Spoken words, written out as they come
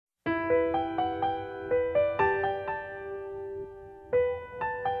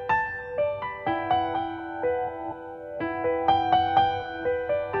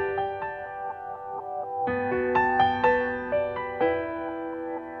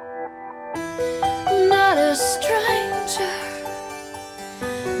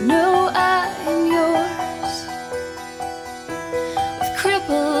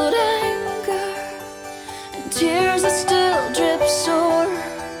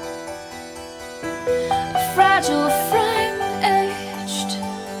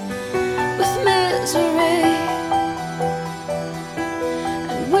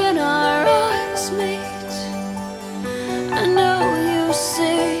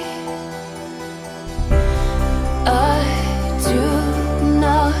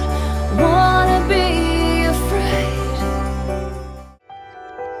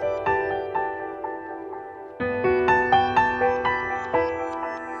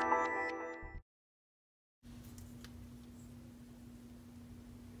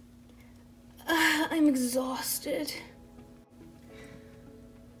I'm exhausted.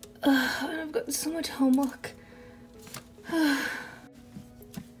 I've got so much homework.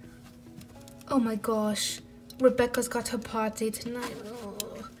 Oh my gosh, Rebecca's got her party tonight.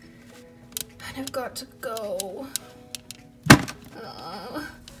 Oh, and I've got to go.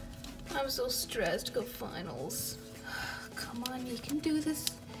 I'm so stressed. Go finals. Come on, you can do this.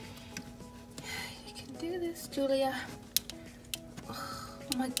 You can do this, Julia.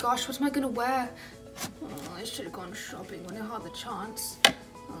 Oh my gosh, what am I gonna wear? Oh, I should have gone shopping when I had the chance.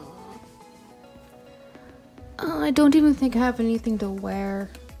 I don't even think I have anything to wear.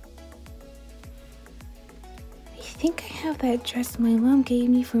 I think I have that dress my mom gave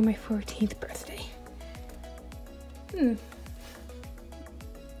me for my 14th birthday.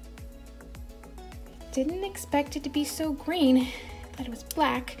 Didn't expect it to be so green. I thought it was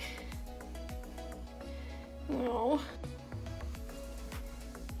black. Oh.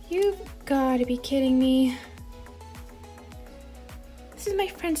 You've got to be kidding me. This is my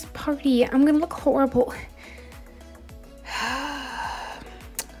friend's party. I'm gonna look horrible.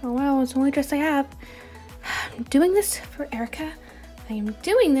 Oh well, it's the only dress I have. I'm doing this for Erica. I am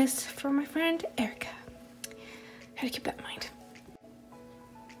doing this for my friend Erica. Gotta keep that in mind.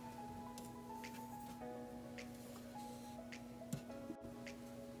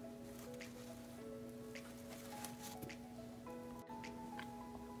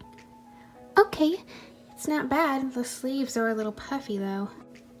 Okay, it's not bad. The sleeves are a little puffy though.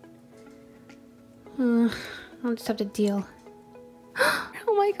 I'll just have to deal.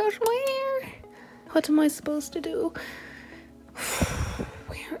 Oh my gosh, my hair! What am I supposed to do?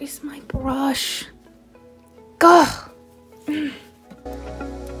 Where is my brush? Gah!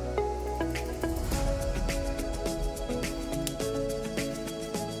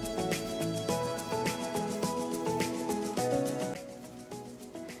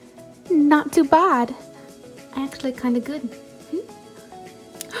 Not too bad. Actually, kind of good.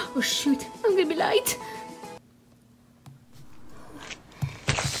 Oh shoot, I'm gonna be late.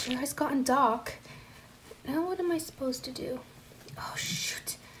 Sure has gotten dark. Now what am I supposed to do? Oh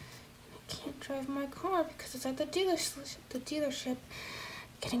shoot. I can't drive my car because it's at the dealership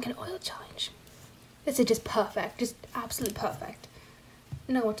getting an oil change. This is just perfect, just absolutely perfect.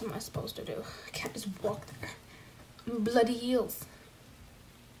 Now what am I supposed to do? I can't just walk there. Bloody heels.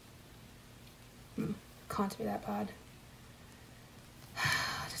 Can't be that bad.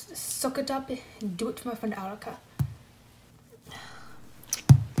 Just suck it up and do it for my friend Erica.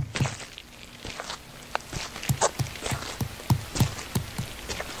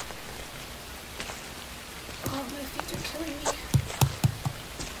 Oh, my feet are killing me.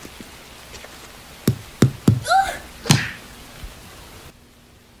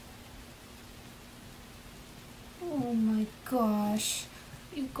 Oh my gosh.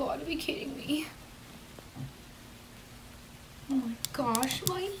 You've got to be kidding me. Oh my gosh,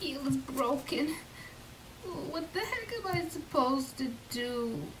 my heel is broken. Oh, what the heck am I supposed to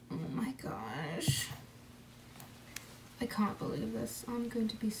do? Oh my gosh. I can't believe this. I'm going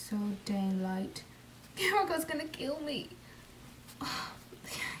to be so dang late. Erica's gonna kill me. Oh, I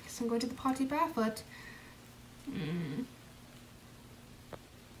guess I'm going to the party barefoot.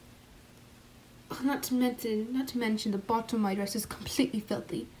 Oh, not to mention the bottom of my dress is completely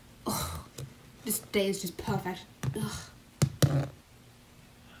filthy. Oh, this day is just perfect. Ugh.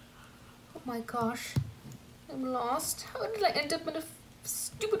 Oh my gosh, I'm lost. How did I end up in a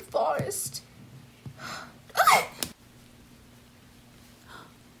stupid forest?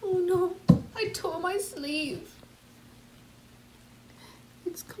 Oh no, I tore my sleeve.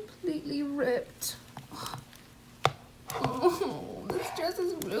 It's completely ripped. Oh, this dress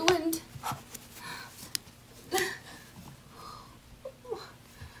is ruined.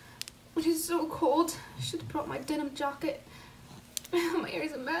 It is so cold. I should have brought my denim jacket. My hair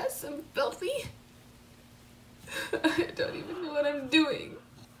is a mess. I'm filthy. I don't even know what I'm doing.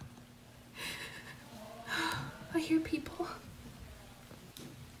 I hear people.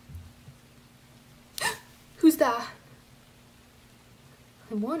 Who's that?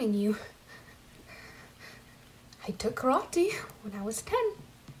 I'm warning you. I took karate when I was 10,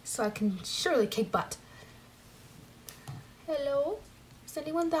 so I can surely kick butt. Hello? Is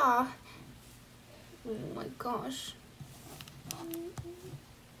anyone there? Oh my gosh.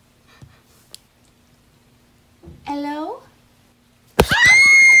 Hello?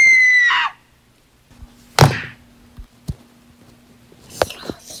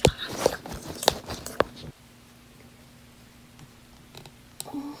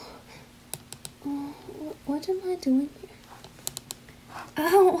 What am I doing here?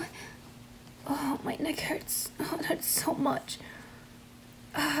 Ow! Oh, my neck hurts. Oh, it hurts so much.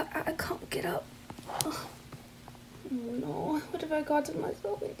 I can't get up. Oh no, what have I gotten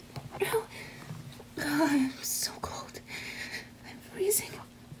myself into? Oh, I'm so cold. I'm freezing.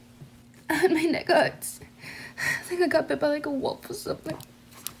 And my neck hurts. I think I got bit by like a wolf or something.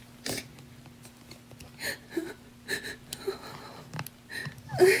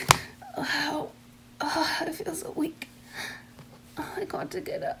 Ow. Oh, I feel so weak. Oh, I got to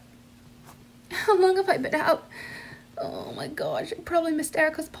get up. How long have I been out? Oh my gosh, I probably missed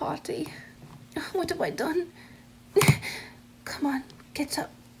Erica's party. What have I done? Come on, get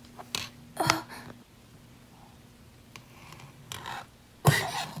up. Oh.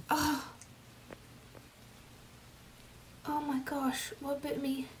 Oh. Oh my gosh, what bit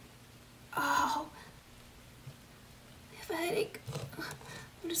me? Oh. I have a headache.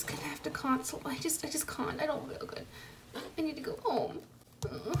 I'm just gonna have to consult. I just can't. I don't feel good. I need to go home.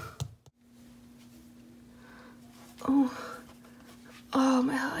 Oh. Oh,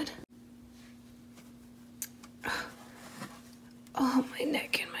 my head. Oh, my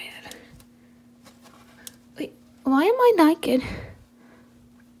neck and my head. Wait, why am I naked?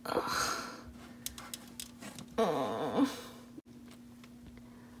 Oh.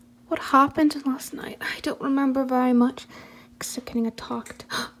 What happened last night? I don't remember very much, except getting attacked.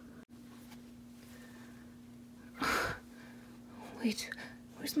 Wait,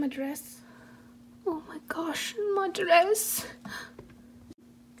 where's my dress? Oh my gosh, my dress.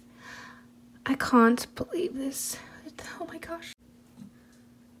 I can't believe this. Oh my gosh.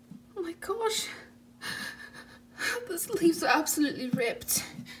 Oh my gosh. The sleeves are absolutely ripped.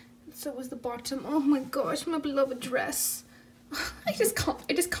 And so was the bottom. Oh my gosh, my beloved dress. I just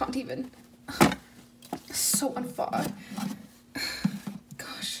can't even. So on fire.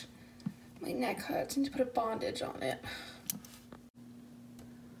 Gosh, my neck hurts. I need to put a bandage on it.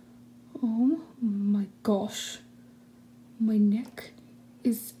 Oh my gosh, my neck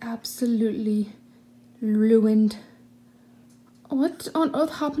is absolutely ruined. What on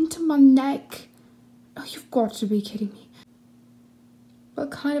earth happened to my neck? Oh, you've got to be kidding me. What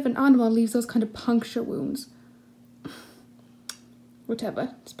kind of an animal leaves those kind of puncture wounds?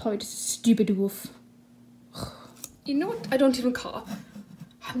 Whatever, it's probably just a stupid wolf. You know what? I don't even care.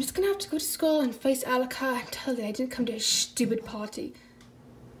 I'm just gonna have to go to school and face Alaka and tell her I didn't come to a stupid party.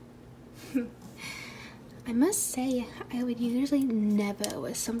 I must say, I would usually never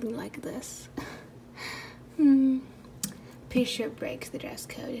wear something like this. Pretty sure it breaks the dress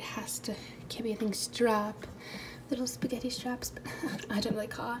code. It has to keep everything strap. Little spaghetti straps, but I don't really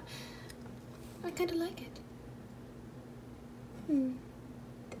care. I kind of like it.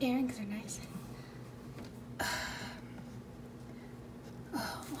 The earrings are nice.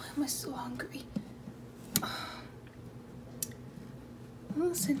 Oh, why am I so hungry?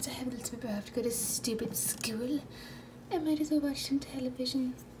 Well, since I have a little bit, I have to go to stupid school. I might as well watch some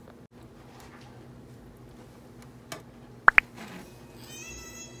television.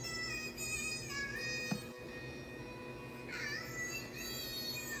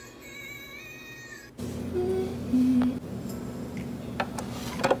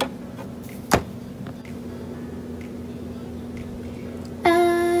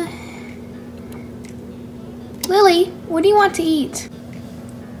 Lily, what do you want to eat?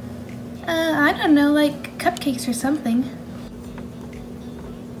 I don't know, like cupcakes or something.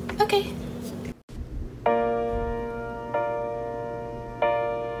 Okay.